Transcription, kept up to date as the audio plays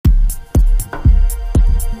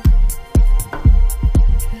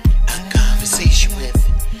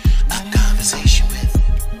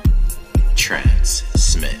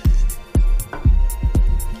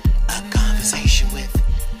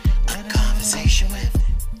conversation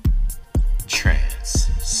with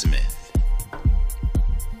Trance Smith.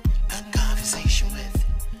 a conversation with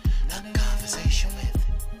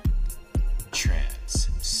Trance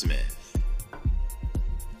Smith.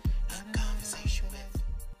 a conversation with.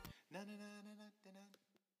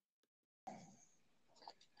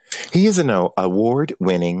 He is an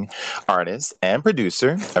award-winning artist and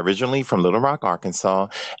producer, originally from Little Rock, Arkansas,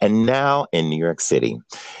 and now in New York City.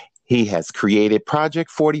 He has created Project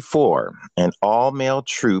 44, an all-male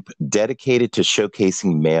troupe dedicated to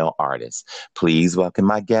showcasing male artists. Please welcome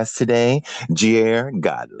my guest today, Gierre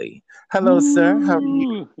Godley. Hello, sir. How are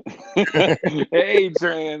you? Ooh. Hey,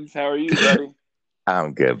 Trans, how are you, buddy?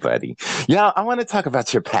 I'm good, buddy. Yeah, I want to talk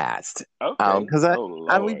about your past. Okay. Because Oh,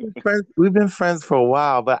 we've Lord. been friends. We've been friends for a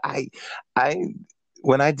while, but I,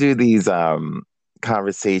 when I do these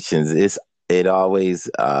conversations, it always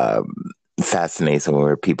fascinates me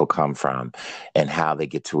where people come from and how they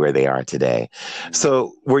get to where they are today. Mhm.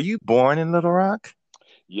 So, were you born in Little Rock?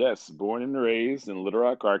 Yes, born and raised in Little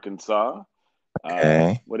Rock, Arkansas.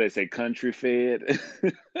 Okay. What did I say? Country fed.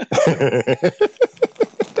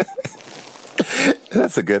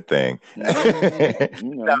 That's a good thing. You Now,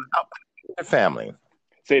 know. how big is your family?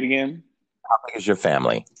 Say it again. How big is your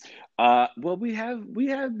family? Well, we have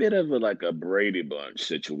a bit of a Brady Bunch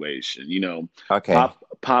situation. Okay.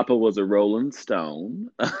 Papa was a Rolling Stone.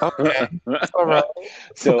 Okay. All right.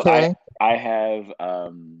 So I Okay. I have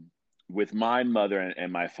with my mother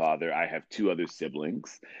and my father, I have two other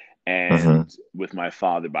siblings. Hmm. And with my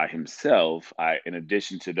father by himself, in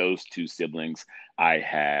addition to those two siblings, I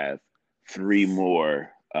have three more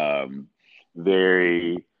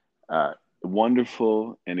very uh,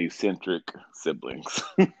 wonderful and eccentric siblings.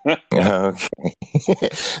 Okay.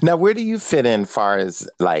 Now, where do you fit in far as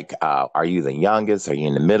like, are you the youngest? Are you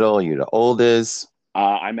in the middle? Are you the oldest?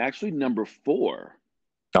 I'm actually number four.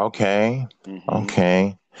 Okay. Hmm.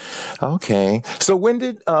 Okay. Okay. So when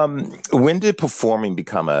did performing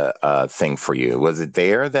become a thing for you? Was it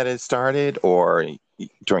there that it started or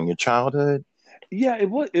during your childhood? Yeah, it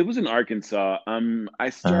was in Arkansas. I Uh-huh.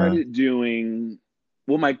 started doing,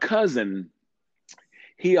 well, my cousin,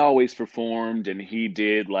 he always performed, and he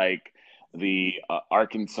did like the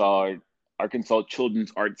Arkansas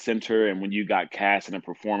Children's Art Center. And when you got cast in a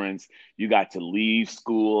performance, you got to leave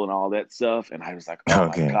school and all that stuff. And I was like, oh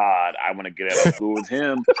my Okay. God, I want to get out of school with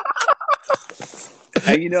him.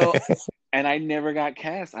 And and I never got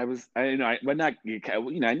cast. But not get cast.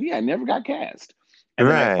 Yeah, I never got cast. And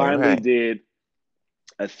then I Right, finally right. did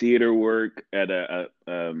a theater work at a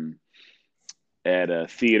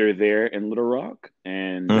theater there in Little Rock,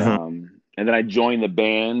 and Hmm. then I joined the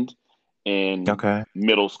band in Okay.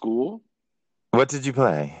 middle school, What did you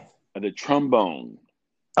play? the trombone.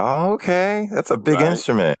 Oh, okay. That's a big Right?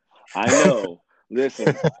 instrument. I know.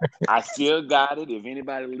 Listen, I still got it. If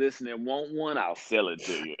anybody listening want one, I'll sell it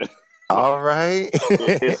to you. All right.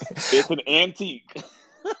 It's an antique.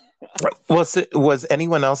 Was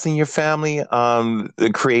anyone else in your family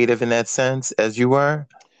creative in that sense as you were?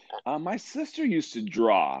 My sister used to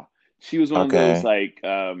draw. She was one of those Okay. like,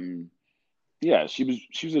 yeah, she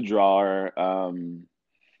was a drawer.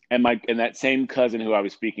 And that same cousin who I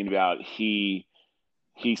was speaking about, he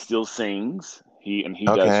still sings. He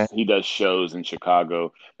does Okay. he does shows in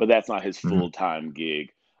Chicago, but that's not his Mhm. full-time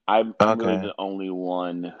gig. I'm really Okay. the only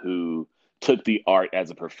one who took the art as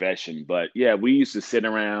a profession. But yeah, we used to sit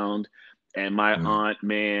around, and my Mhm. aunt,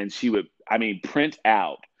 man, she would, I mean, print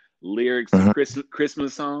out lyrics to Mhm.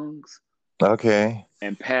 Christmas songs Okay.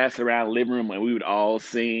 and pass around the living room, and we would all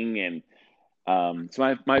sing. And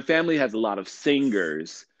so my family has a lot of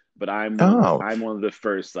singers, but Oh, I'm one of the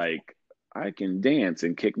first, like, I can dance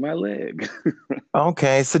and kick my leg.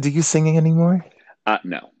 okay. So do you sing anymore?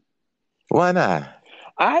 No, Why not?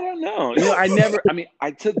 I don't know. I mean,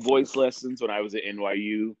 I took voice lessons when I was at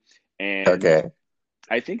NYU, and Okay.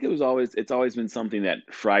 I think it's always been something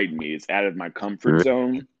that frightened me. It's out of my comfort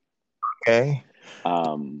zone. Okay.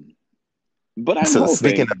 Um, but I'm So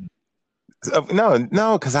speaking hoping. no,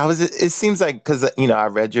 no, because it seems like, because, I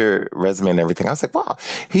read your resume and everything. I was like, wow,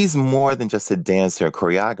 he's more than just a dancer, or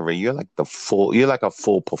choreographer. You're like a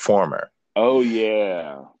full performer. Oh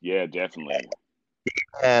yeah, yeah, definitely.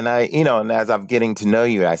 And and as I'm getting to know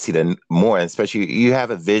you, I see the more, and especially you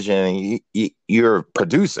have a vision, and you're a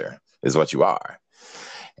producer, is what you are.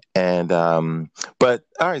 And but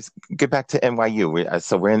all right, get back to NYU.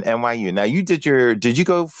 So we're in NYU now. Did you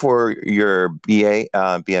go for your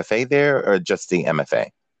BFA there, or just the MFA?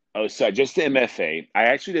 Oh, sorry, just the MFA. I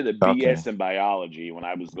actually did a Okay. BS in biology when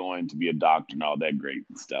I was going to be a doctor and all that great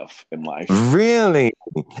stuff in life. Really?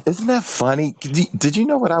 Isn't that funny? Did you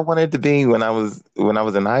know what I wanted to be when I was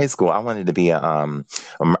in high school? I wanted to be a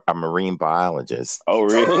marine biologist. Oh,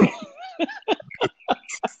 really?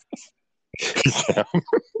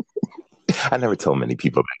 I never told many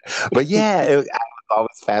people that. But yeah, I was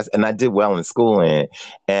always fast and I did well in school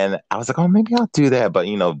and I was like, oh, maybe I'll do that. But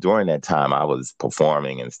during that time I was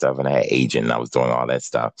performing and stuff and I had agent and I was doing all that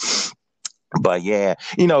stuff. But yeah,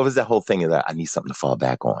 it was the whole thing that I need something to fall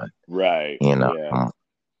back on, Right. you know. Yeah.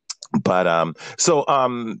 But so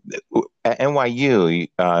at NYU,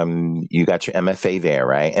 you got your MFA there,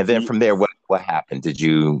 right? And then Ye- from there, what happened? Did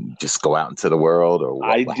you just go out into the world, or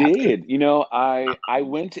I what happened? did. I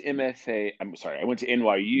went to MFA. I'm sorry, I went to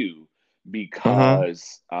NYU Mm-hmm.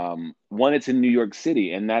 because one, it's in New York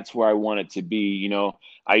City, and that's where I wanted to be.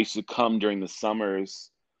 I used to come during the summers.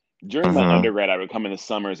 During my Mm-hmm. undergrad, I would come in the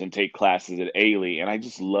summers and take classes at Ailey, and I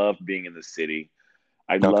just loved being in the city.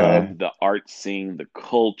 I Okay. loved the art scene, the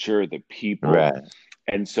culture, the people. Right.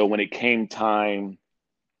 And so when it came time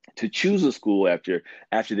to choose a school after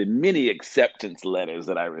the many acceptance letters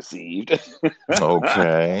that I received,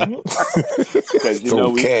 Okay. because we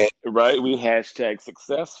Okay. right we hashtag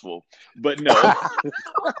successful, but no.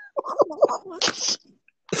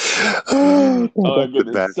 Oh, Oh my that's the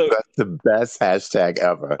goodness. best. So That's the best hashtag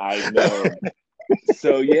ever. I know.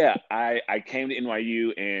 So yeah, I came to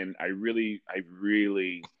NYU and I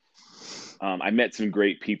met some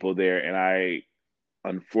great people there, and I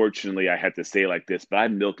unfortunately I had to say it like this, but I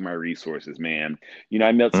milked my resources, man.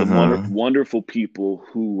 I met some Mm-hmm. wonderful people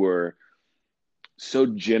who were so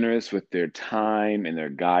generous with their time and their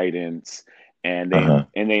guidance, and Uh-huh.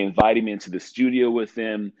 they invited me into the studio with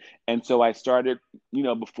them. And so I started,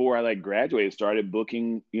 before I like graduated, started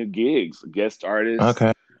booking, gigs, guest artists,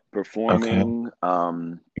 Okay. Okay. performing,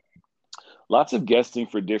 lots of guesting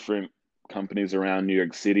for different companies around New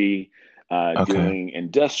York City, Okay. doing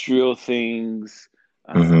industrial things.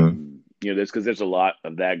 Mm-hmm. There's a lot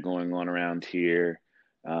of that going on around here.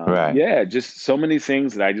 Right. Yeah, just so many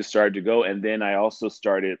things that I just started to go, and then I also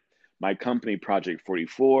started my company, Project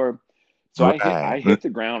 44. So Right. I hit the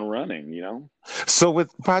ground running. So with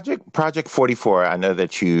Project 44, I know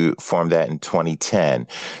that you formed that in 2010.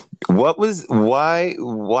 What was why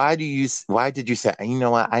did you say, you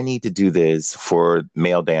know what, I need to do this for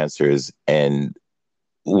male dancers and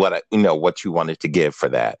what you wanted to give for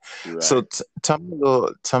that. So Right. tell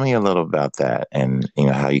me a little about that and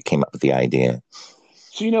how you came up with the idea.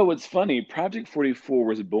 So what's funny? Project 44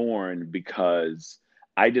 was born because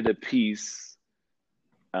I did a piece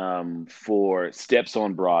for Steps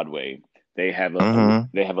on Broadway. They have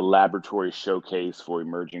Mm-hmm. a laboratory showcase for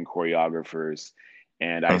emerging choreographers,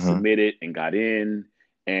 and I Mm-hmm. submitted and got in,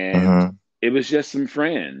 and Mm-hmm. it was just some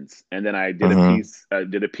friends. And then I Mm-hmm.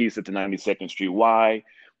 did a piece at the 92nd Street Y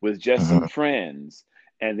with just some Mm-hmm. friends,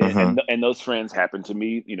 and then Mm-hmm. and those friends happened to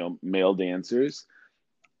be male dancers.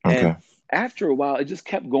 And Okay. after a while, it just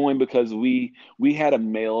kept going because we had a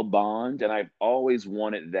male bond, and I've always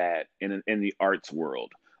wanted that in the arts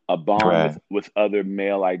world, a bond Right. with other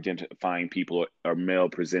male identifying people or male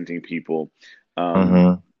presenting people, um,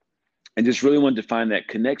 Mm-hmm. and just really wanted to find that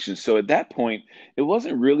connection. So at that point, it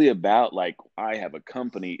wasn't really about like I have a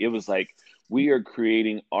company. It was like we are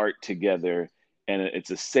creating art together, and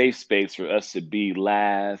it's a safe space for us to be,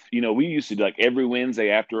 laugh. We used to, like, every Wednesday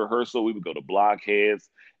after rehearsal, we would go to Blockheads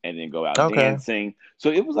and then go out Okay. dancing. So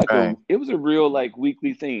it was like Right. it was a real like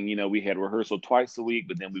weekly thing. We had rehearsal twice a week,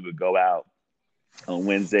 but then we would go out on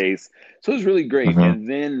Wednesdays. So it was really great. Mm-hmm. And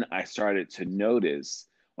then I started to notice,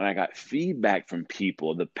 when I got feedback from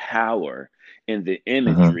people, the power in the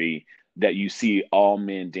Mm-hmm. imagery that you see all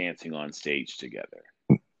men dancing on stage together.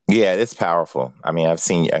 Yeah, it's powerful. I mean, I've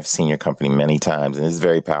seen your company many times, and it's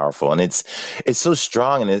very powerful, and it's so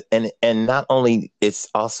strong, and not only it's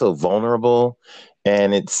also vulnerable,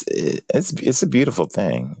 and it's a beautiful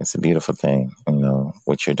thing. It's a beautiful thing,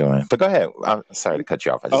 what you're doing. But go ahead. I'm sorry to cut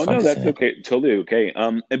you off. I Oh just no, wanted to that's say it. okay. Totally okay.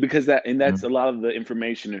 And because that's Mm-hmm. a lot of the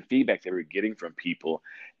information and feedback that we're getting from people.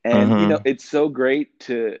 And Mm-hmm. it's so great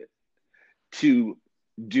to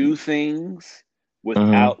do things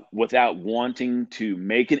Mm-hmm. without wanting to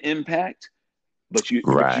make an impact, but you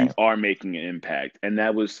Right. are making an impact.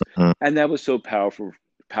 Mm-hmm. And that was so powerful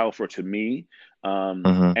to me.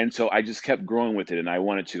 Mm-hmm. And so I just kept growing with it, and I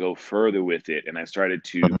wanted to go further with it, and I started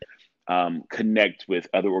to connect with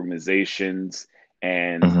other organizations.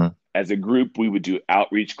 And Mm-hmm. as a group, we would do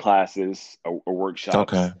outreach classes or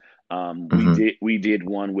workshops. Okay. Mm-hmm. We did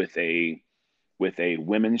one with a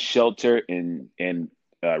women's shelter in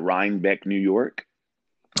Rhinebeck, New York.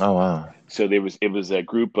 Oh wow. So it was a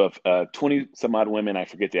group of 20 some odd women, I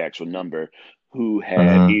forget the actual number, who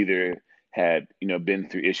had Mm-hmm. either had, been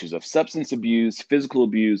through issues of substance abuse, physical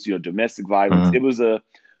abuse, domestic violence. Mm-hmm. It was a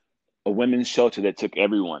women's shelter that took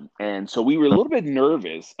everyone. And so we were a little bit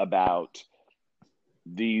nervous about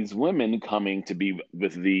these women coming to be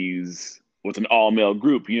with an all male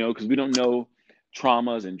group, because we don't know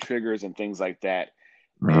traumas and triggers and things like that.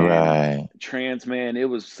 And Right. trans man, it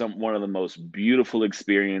was one of the most beautiful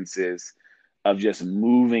experiences of just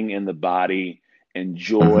moving in the body and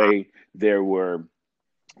Mm-hmm. joy. There were,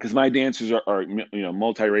 because my dancers are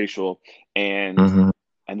multiracial, and Mm-hmm.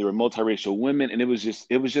 there were multiracial women, and it was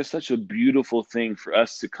just such a beautiful thing for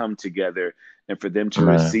us to come together and for them to Right.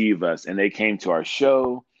 receive us, and they came to our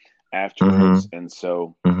show Mm-hmm. afterwards. And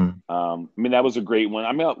so Mm-hmm. I mean, that was a great one.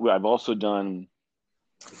 I mean, I've also done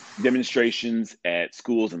demonstrations at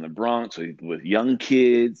schools in the Bronx with young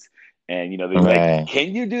kids, and they're like, Right.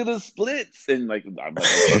 "Can you do the splits?" And like, I'm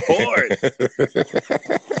like, "Of course."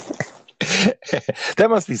 That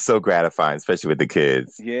must be so gratifying, especially with the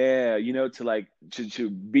kids. Yeah, to like to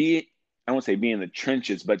be, I won't say be in the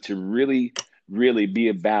trenches, but to really, really be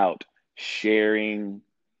about sharing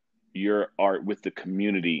your art with the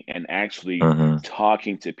community and actually Mm-hmm.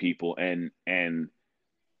 talking to people and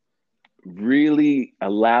really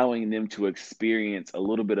allowing them to experience a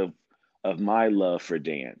little bit of my love for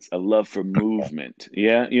dance, a love for movement.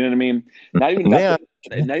 Yeah, you know what I mean? Not even about Yeah.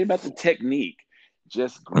 the technique,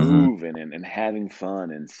 just Mm-hmm. grooving and having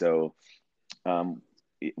fun. And so um,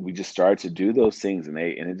 we just started to do those things, and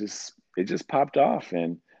it just popped off,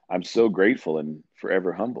 and I'm so grateful and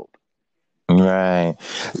forever humbled. Right.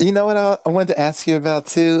 You know what I wanted to ask you about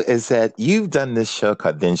too is that you've done this show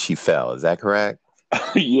called Then She Fell. Is that correct?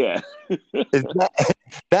 Yeah. Is that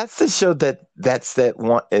that's the show that's that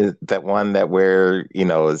one that where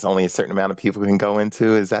it's only a certain amount of people can go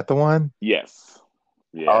into? Is that the one? Yes.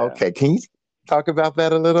 Yeah. Okay. Can you talk about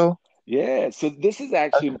that a little? Yeah. So this is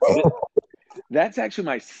actually that's actually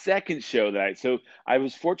my second show so I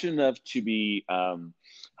was fortunate enough to be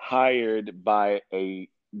hired by a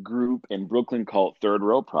group in Brooklyn called Third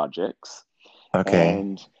Row Projects. Okay.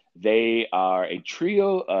 And they are a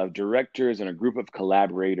trio of directors and a group of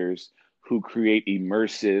collaborators who create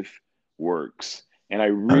immersive works. And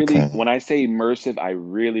Okay. when I say immersive, I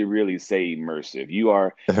really, really say immersive.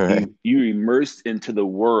 All right. You immersed into the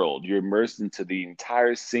world. You're immersed into the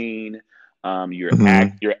entire scene.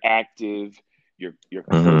 Mm-hmm. You're active. You're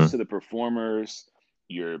close Mm-hmm. to the performers.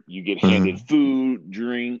 You get handed Mm-hmm. food,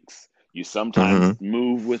 drinks. You sometimes Mm-hmm.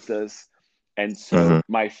 move with us. And Mm-hmm. so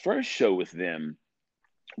my first show with them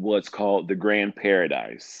was called The Grand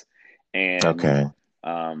Paradise. And Okay.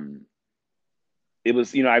 um, it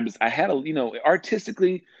was, I had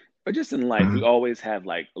artistically, but just in life, we Mm-hmm. always have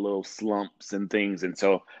like little slumps and things. And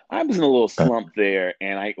so I was in a little slump there.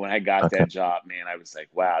 And when I got Okay. that job, man, I was like,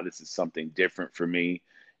 wow, this is something different for me.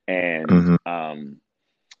 And, Mm-hmm.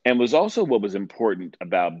 was also what was important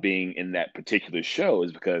about being in that particular show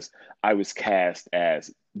is because I was cast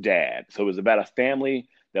as dad. So it was about a family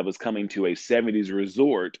that was coming to a 70s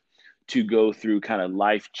resort to go through kind of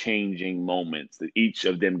life-changing moments that each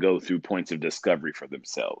of them go through points of discovery for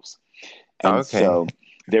themselves. And Okay. so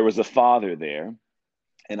there was a father there,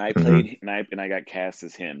 and I Mm-hmm. played and I got cast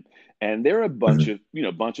as him. And there were a Mm-hmm.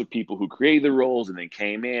 bunch of people who created the roles and then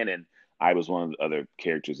came in, and I was one of the other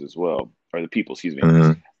characters as well, or the people, excuse me.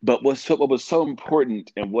 Mm-hmm. But what was so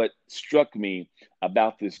important and what struck me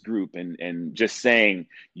about this group and just saying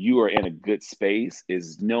you are in a good space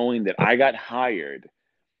is knowing that I got hired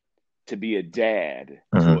to be a dad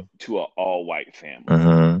Mm-hmm. to an all white family.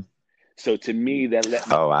 Mm-hmm. So to me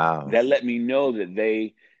Oh wow. that let me know that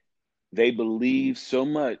they believe so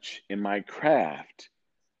much in my craft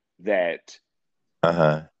that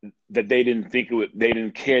Uh-huh. they didn't they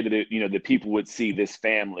didn't care that that people would see this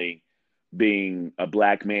family being a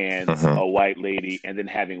black man, Mm-hmm. a white lady, and then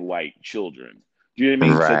having white children. Do you know what I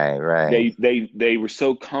mean? So Right, right. they were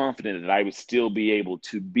so confident that I would still be able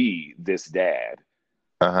to be this dad,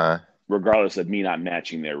 Uh-huh. regardless of me not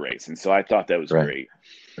matching their race. And so I thought that was Right. great.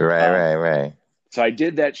 Right, Um, right, right. so I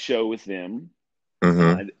did that show with them,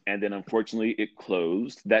 Mm-hmm. and then unfortunately it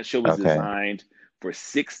closed. That show was Okay. designed for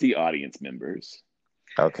 60 audience members.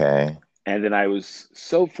 Okay. And then I was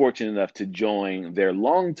so fortunate enough to join their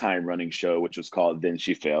longtime running show, which was called Then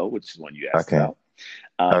She Fell, which is one you asked Okay. about.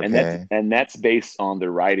 Okay. And that's based on the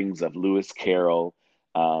writings of Lewis Carroll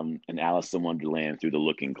and Alice in Wonderland through the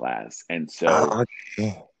Looking Glass. And so,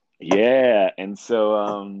 Okay. yeah, and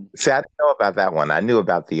so See, I didn't know about that one. I knew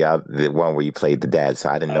about the one where you played the dad, so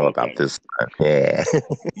I didn't know about okay, this one. Yeah.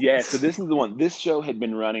 yeah. So this is the one. This show had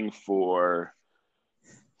been running for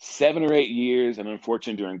 7 or 8 years, and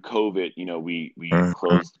unfortunately during COVID, we Hmm.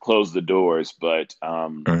 closed the doors. But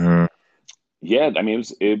Hmm. yeah, I mean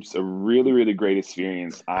it was a really really great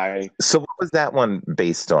experience. I So what was that one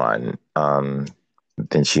based on?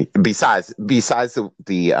 Then she besides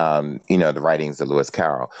the writings of Lewis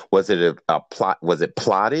Carroll, was it a plot? Was it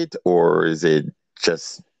plotted, or is it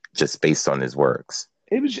just just based on his works?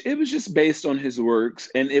 it was just based on his works,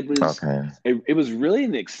 and Okay. it was really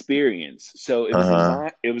an experience. So Uh-huh.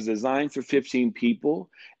 it was designed for 15 people,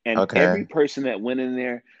 and Okay. every person that went in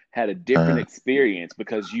there had a different Uh, experience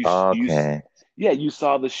because okay. yeah, you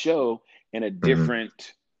saw the show in Mhm.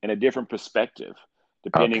 in a different perspective,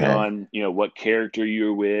 depending Okay. on what character you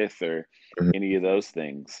were with or Mhm. any of those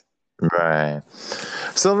things. Right.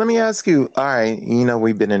 So let me ask you, all right,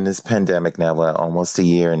 we've been in this pandemic now, what, almost a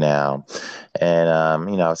year now. And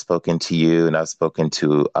I've spoken to you and I've spoken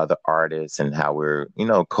to other artists and how we're,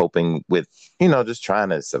 coping with, just trying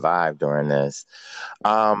to survive during this.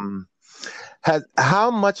 Um, has how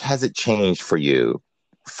much has it changed for you,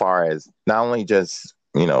 far as not only just,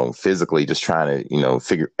 physically just trying to,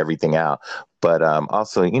 figure everything out, but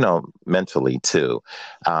also, mentally too.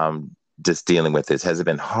 Just dealing with this. Has it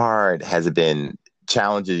been hard? Has it been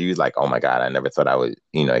challenges you like, oh my God, I never thought I would,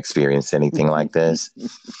 experience anything like this?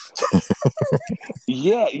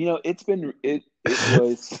 Yeah, it's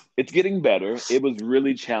getting better. It was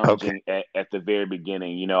really Okay. challenging at the very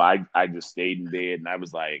beginning. I just stayed in bed and I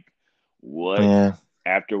was like, what? Yeah.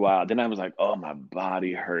 After a while, then I was like, oh, my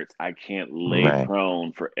body hurts. I can't lay Right.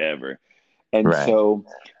 prone forever. And Right. so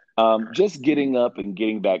just getting up and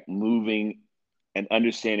getting back moving and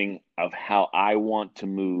understanding of how I want to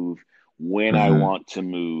move, when I Hmm. want to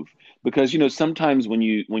move. Because sometimes when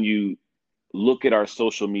you look at our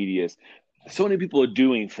social medias, so many people are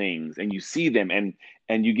doing things and you see them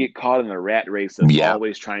and you get caught in a rat race of Yep.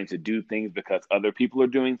 always trying to do things because other people are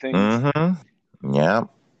doing things. Hmm. Yep.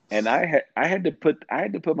 And I had to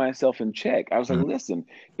put myself in check. I was like, listen,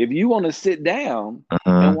 if you want to sit down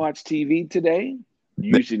and Hmm. watch TV today,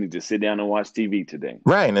 you should need to sit down and watch TV today.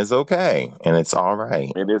 Right. And it's okay. And it's all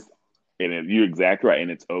right. It is, you're exactly right,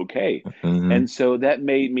 and it's okay. Mm-hmm. And so that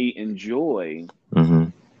made me enjoy Hmm.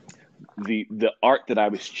 the art that I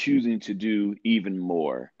was choosing to do even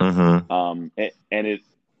more. Hmm. And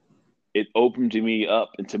it opened me up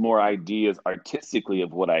into more ideas artistically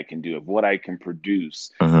of what I can do, of what I can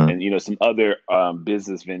produce, Hmm. and some other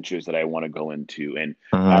business ventures that I want to go into. And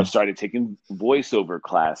I Hmm. started taking voiceover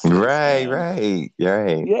classes, Right. and Right.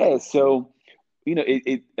 Right. yeah, so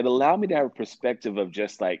it allowed me to have a perspective of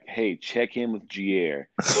just like, hey, check in with Gierre.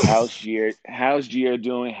 How's Gierre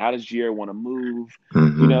doing? How does Gierre want to move? You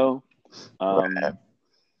Hmm. know, um,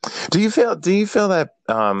 Do you feel that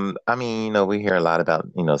I mean, we hear a lot about,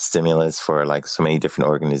 stimulus for like so many different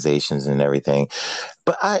organizations and everything.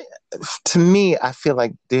 But to me, I feel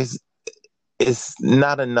like there's it's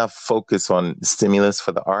not enough focus on stimulus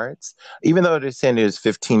for the arts. Even though they're saying there's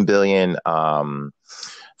 15 billion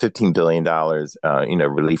dollars,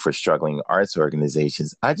 relief for struggling arts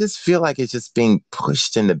organizations. I just feel like it's just being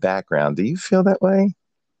pushed in the background. Do you feel that way?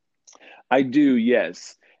 I do,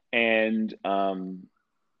 yes. And a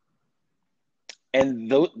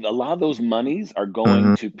lot of those monies are going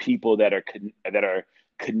Hmm. to people that are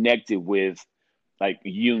connected with like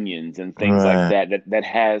unions and things like Right. that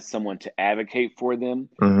has someone to advocate for them.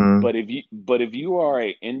 Hmm. But if you are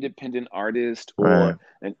an independent artist Right. or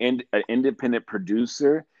an independent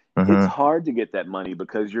producer, it's Hmm. hard to get that money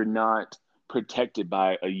because you're not protected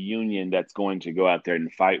by a union that's going to go out there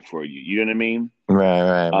and fight for you. You know what I mean? Right.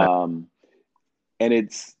 Right. Right. Um, and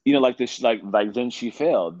it's like this, like Then She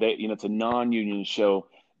Fell. It's a non-union show,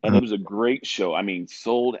 and it was a great show. I mean,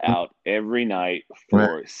 sold out every night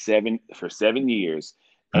Right. for 7 years.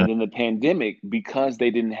 And in the pandemic, because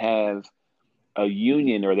they didn't have a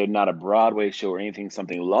union or they're not a Broadway show or anything,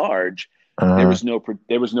 something large, Uh, there was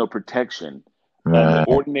no protection, and right.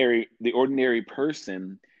 the ordinary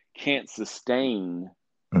person can't sustain.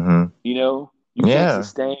 Hmm. You can't Yeah.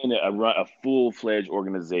 sustain a full-fledged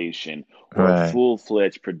organization or a Right.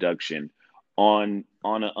 full-fledged production on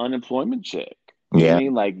an unemployment check. You know what I Yeah.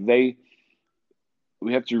 mean? Like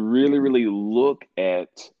we have to really, really look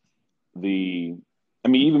at the. I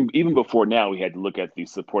mean, even before now, we had to look at the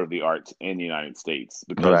support of the arts in the United States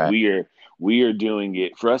because Right. we are doing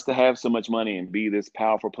it for us to have so much money and be this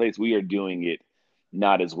powerful place. We are doing it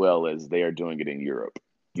not as well as they are doing it in Europe.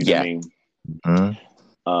 You know what I Yeah. mean? Mhm.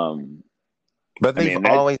 Um, But I they've mean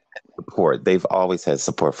that always had support. They've always had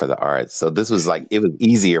support for the arts. So this was like it was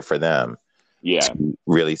easier for them. Yeah. to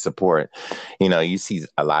really support. You see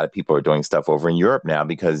a lot of people are doing stuff over in Europe now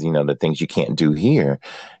because the things you can't do here,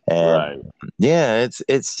 and Right. yeah,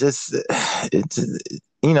 it's just it's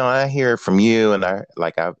I hear from you, and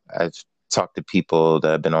I've talked to people that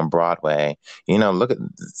have been on Broadway. Look at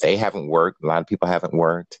they haven't worked. A lot of people haven't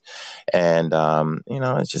worked, and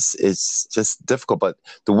it's just difficult. But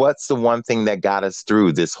what's the one thing that got us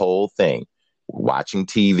through this whole thing? Watching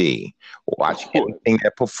TV, watching anything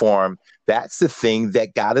that performed. That's the thing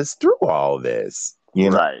that got us through all this,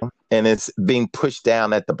 Right. and it's being pushed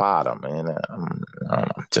down at the bottom, and I don't know,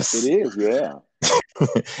 It just is, yeah.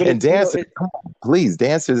 But and it, you know, dancers, it come on, please,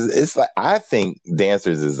 dancers. It's like I think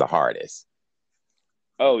dancers is the hardest.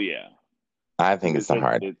 oh yeah. I think Because it's the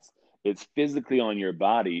hardest. it's physically on your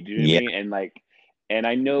body. Do you know what I Yeah. mean? And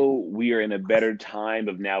I know we are in a better time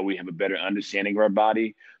of now we have a better understanding of our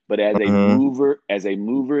body, but Hmm. as a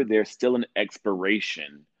mover, there's still an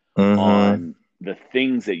expiration Hmm. on the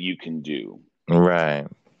things that you can do. Right.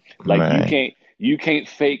 Like Right. you can't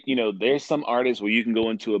fake, there's some artists where you can go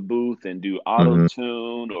into a booth and do auto Hmm.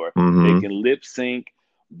 tune or they Hmm. can lip sync,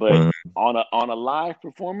 but Hmm. on a live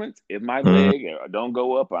performance, if my Hmm. leg don't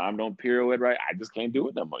go up or I don't pirouette right, I just can't do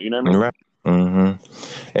it no more. You know what I mean? Right. Hmm.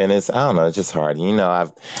 And it's I don't know, it's just hard.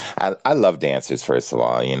 I love dancers. First of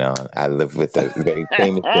all, I live with a very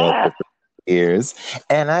famous dancer years.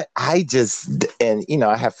 And I just and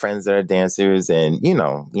I have friends that are dancers, and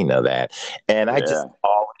that. And I just Yeah.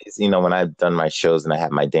 always, when I've done my shows and I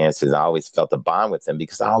have my dancers, I always felt a bond with them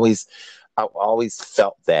because I always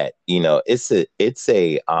felt that, it's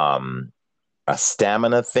a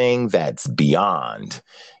stamina thing that's beyond.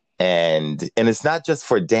 And it's not just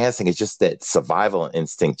for dancing, it's just that survival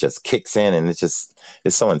instinct just kicks in, and it's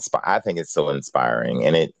so inspiring. I think it's so inspiring,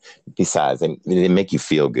 and it make you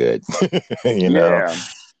feel good. you know Yeah.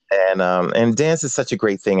 and dance is such a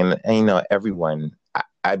great thing, and everyone,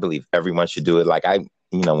 I believe everyone should do it. Like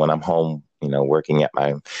when I'm home, working at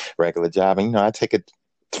my regular job, and I take a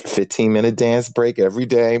 15-minute dance break every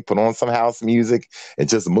day, put on some house music, and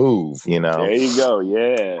just move. There you go.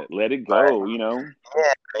 Yeah. Let it go.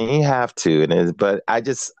 Yeah, and you have to, but I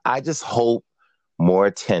just hope more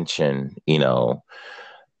attention,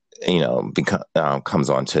 comes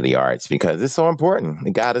onto the arts because it's so important.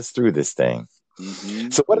 It got us through this thing.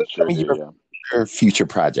 So, what are It some sure of did, your, yeah. your future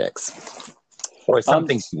projects, or some Um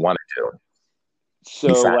things s- you want to do so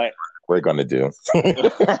besides like what we're going to do?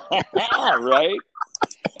 right?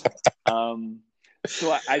 Um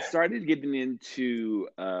so I started getting into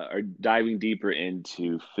or diving deeper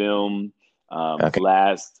into film. Okay.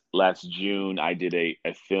 Last June I did a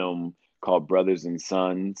film called Brothers and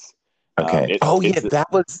Sons. Okay. Oh yeah,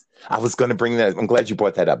 It's I was going to bring that. I'm glad you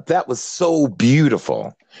brought that up. That was so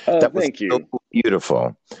beautiful. oh, That was thank so you.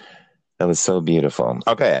 beautiful. That was so beautiful.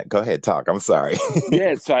 Okay, go ahead, talk. I'm sorry.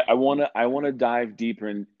 Yeah, so I wanna dive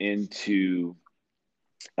deeper into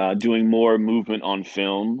doing more movement on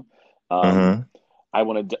film. Um, Hmm. I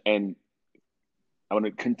want to and I want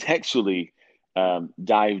to contextually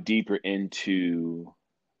dive deeper into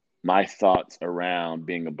my thoughts around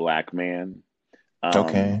being a black man, um,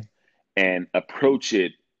 Okay. and approach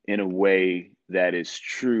it in a way that is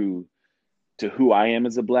true to who I am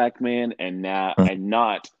as a black man, and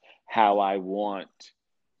not how I want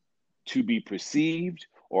to be perceived,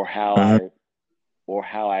 or Hmm. how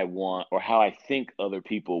I think other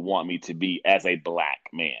people want me to be as a black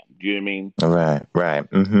man. Do you know what I mean? Right. Right.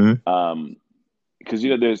 Hmm. Um, because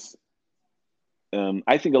there's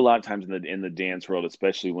I think a lot of times in the dance world,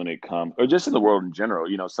 especially when it comes, or just in the world in general,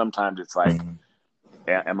 sometimes it's like, Hmm.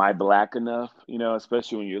 am I black enough?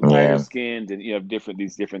 Especially when you're lighter Yeah. skinned and you have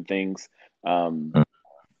these different things. Um,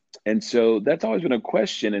 and so that's always been a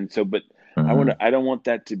question. And so, but Hmm. I don't want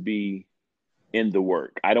that to be in the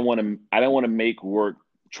work. I don't want to make work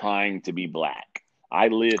trying to be black. I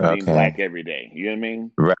live being Okay. black every day. You know what I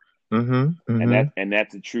mean? Right. Hmm. Hmm. And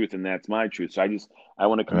that's the truth, and that's my truth. So I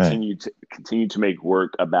want to Right. continue to make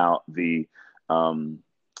work about um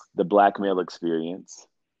the black male experience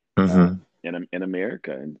Hmm. in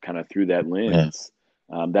America, and kind of through that Yeah. lens.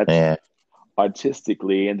 That's Yeah.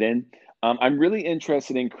 artistically, and then I'm really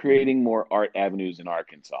interested in creating more art avenues in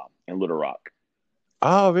Arkansas and Little Rock.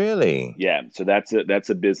 Oh, really? Yeah, so that's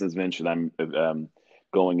a business venture that I'm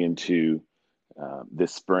going into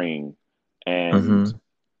this spring, and Hmm.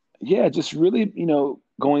 yeah, just really,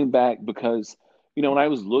 going back because, when I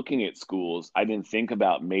was looking at schools, I didn't think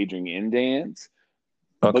about majoring in dance,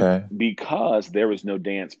 but Okay. because there was no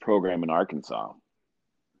dance program in Arkansas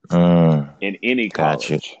Mm, in any got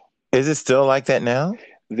you. college. Is it still like that now?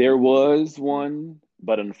 There was one,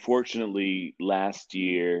 but unfortunately last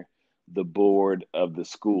year the board of the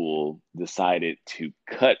school decided to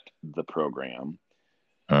cut the program.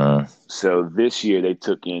 Mm. So this year they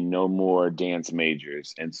took in no more dance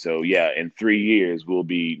majors. And so, yeah, in 3 years, will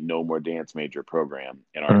be no more dance major program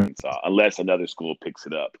in Mm. Arkansas, unless another school picks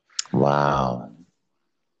it up. Wow.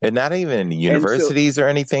 And not even And so, universities or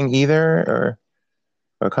anything either, or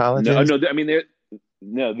no, colleges? no, I mean,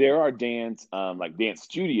 there are dance, like dance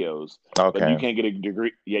studios, but you Okay. can't get a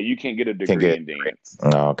degree. Yeah, you can't get a Can degree get, in dance.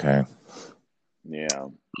 okay. Yeah.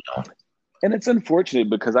 And it's unfortunate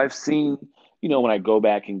because I've seen, when I go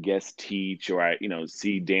back and guest teach, or I,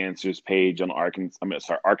 see dancers page on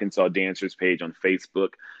Arkansas dancers page on Facebook,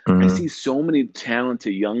 I Hmm. see so many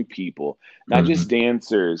talented young people, not Hmm. just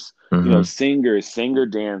dancers, Hmm. singers, singer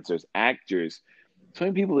dancers, actors, so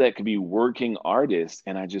many people that could be working artists.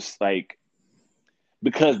 And I just like,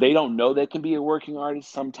 because they don't know they can be a working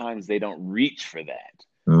artist, sometimes they don't reach for that.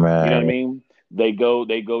 You know what I Right. mean? They go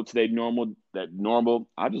to that normal,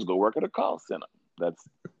 I just go work at a call center. That's,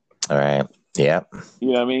 All right. Yeah. you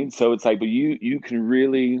know what I mean? So it's like, but you can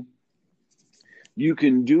really, you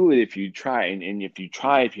can do it if you try. And if you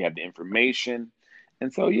try, if you have the information.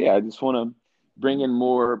 And so, yeah, I just want to bring in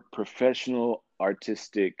more professional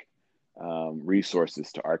artistic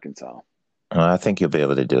resources to Arkansas. Well, I think you'll be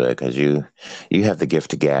able to do it because you have the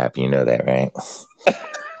gift of gab. You know that, right?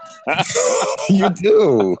 You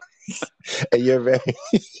do. And you're very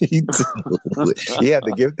you do. You have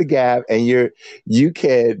the gift of gab, and you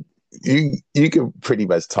can you can pretty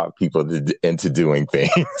much talk people into doing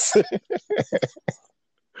things.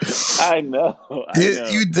 I know, I You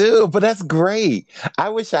know. do, but that's great. I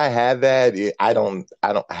wish I had that. I don't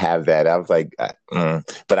have that. I was like,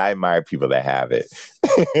 but I admire people that have it.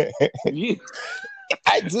 You,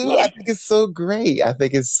 I do. I like, think it's so great. I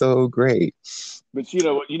think it's so great. but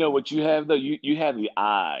what you have though, you have the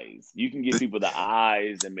eyes. You can give people the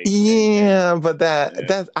eyes and Yeah, but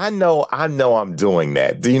yeah. I know I'm doing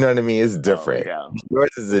that. Do you know what I mean? It's Oh different. yeah. Yours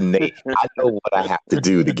is innate. I know what I have to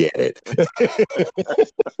do to get it.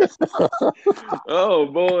 Oh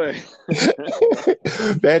boy.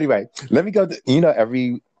 But anyway, let me go to,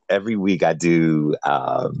 every week I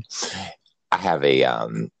have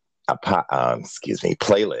excuse me,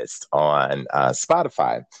 playlist on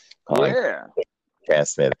Spotify called Yeah.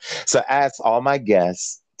 Transmit. So I ask all my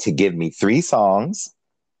guests to give me 3 songs,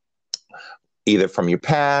 either from your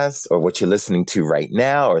past or what you're listening to right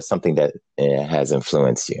now, or something that has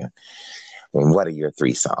influenced you. And what are your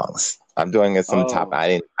 3 songs? I'm doing this on top.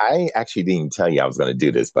 Oh, I actually didn't tell you I was going to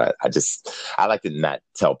do this, but I like to not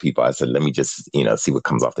tell people. I said, let me just, see what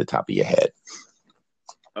comes off the top of your head.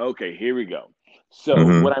 okay, here we go. So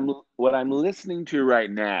Hmm. what I'm listening to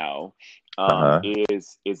right now Uh-huh.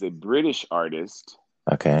 is a British artist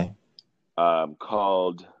Okay.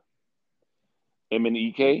 called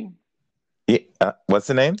MNEK. Yeah, what's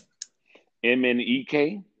the name?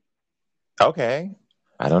 MNEK. Okay.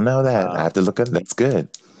 I don't know that. I have to look at That's good.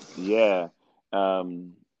 Yeah.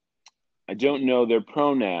 Um, I don't know their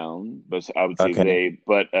pronoun, but I would say Okay. they.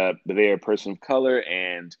 But they are a person of color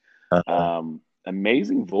and Uh-huh.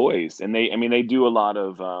 amazing voice, and I mean, they do a lot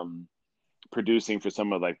of producing for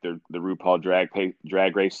some of like the RuPaul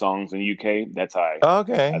drag race songs in the UK. That's how I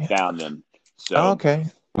Okay. found them. So, Okay.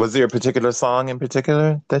 Was there a particular song in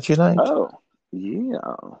particular that you liked? oh yeah,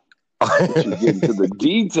 look at you getting to the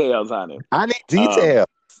details on it. I need Um, details.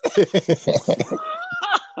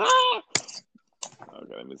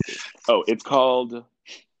 okay, let me see. Oh, it's called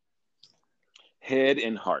Head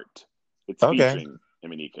and Heart. It's Okay. featuring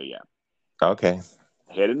Eminika, yeah. Okay.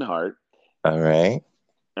 Head and Heart. All right.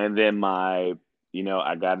 And then I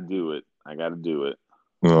gotta do it. I gotta do it.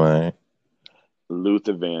 All right.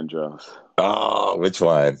 Luther Vandross. Oh, which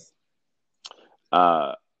one?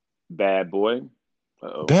 Uh Bad Boy.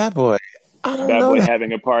 Uh-oh. Bad Boy. I don't Bad know Boy that.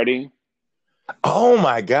 Having a Party. Oh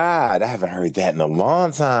my God. I haven't heard that in a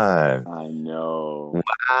long time. I know.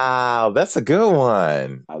 Wow. That's a good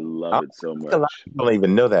one. I I love it so think a lot much. of people don't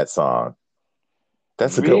even know that song.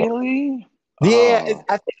 That's a good one. Really? Yeah, Oh,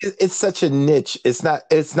 I think it's such a niche. It's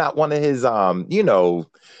not one of his yeah,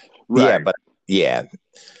 right. but yeah.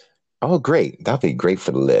 Oh, great. That'll be great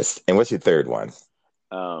for the list. And what's your third one?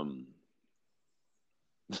 Um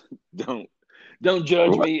don't don't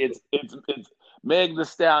judge What? me. It's Meg the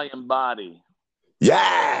Stallion Body.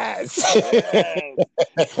 Yes. Yes.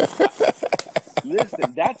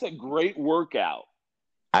 Listen, that's a great workout.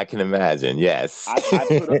 I can imagine. Yes.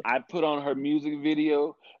 I put on her music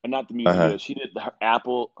video, or not the music Uh-huh. video. She did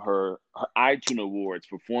her iTunes Awards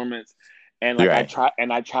performance, and You're like right.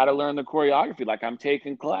 I try to learn the choreography like I'm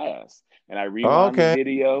taking class, and I Oh, rewind the okay.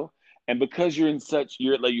 video, And because you're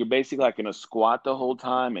basically like in a squat the whole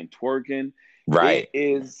time and twerking, it Right.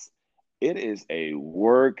 is a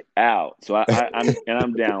workout. So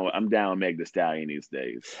I'm down with Meg the Stallion these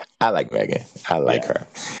days. I like Megan. I like Yeah. her.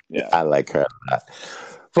 Yeah. I like her a lot.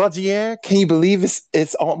 Well, Gierre, can you believe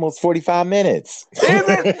it's almost 45 minutes? Is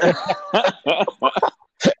it?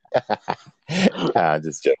 I'm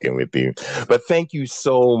just joking with you. But thank you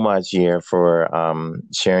so much, Gierre, for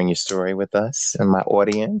sharing your story with us and my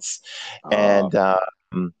audience. And,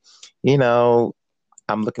 you know,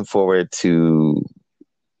 I'm looking forward to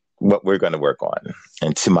what we're going to work on.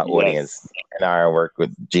 And to my audience, and I work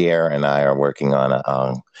with Gierre and I are working on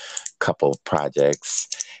a couple projects.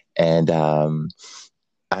 And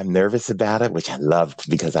I'm nervous about it, which I love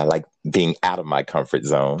because I like being out of my comfort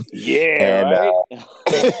zone. Yeah,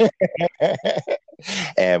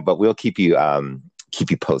 right. But we'll keep you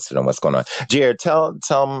posted on what's going on. Gierre, tell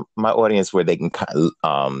my audience where they can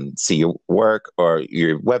see your work or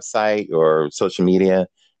your website or social media.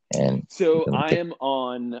 And so I am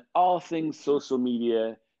on all things social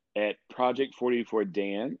media at Project 44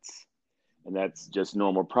 Dance, and that's just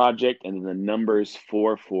normal project, and then the numbers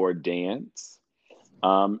 44 Dance.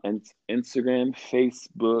 And Instagram,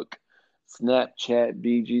 Facebook, Snapchat,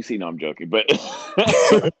 BGC. No, I'm joking, but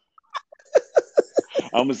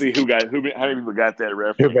I'm gonna see how many people got that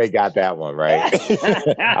reference. Everybody got that one right.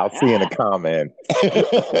 I'll see in the comment.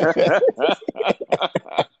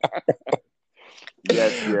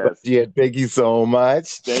 Yes. Yeah, thank you so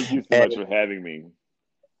much. Thank you so much for having me.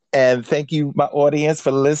 And thank you, my audience,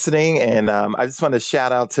 for listening. And I just want to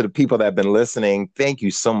shout out to the people that have been listening. Thank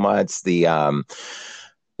you so much.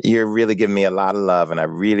 You're really giving me a lot of love, and I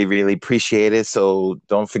really, really appreciate it. So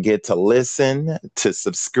don't forget to listen, to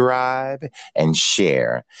subscribe, and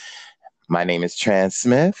share. My name is Trance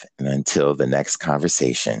Smith, and until the next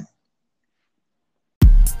conversation.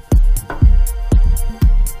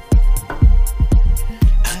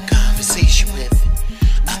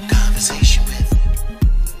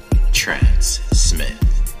 Trance Smith.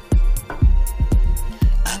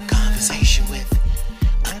 A conversation with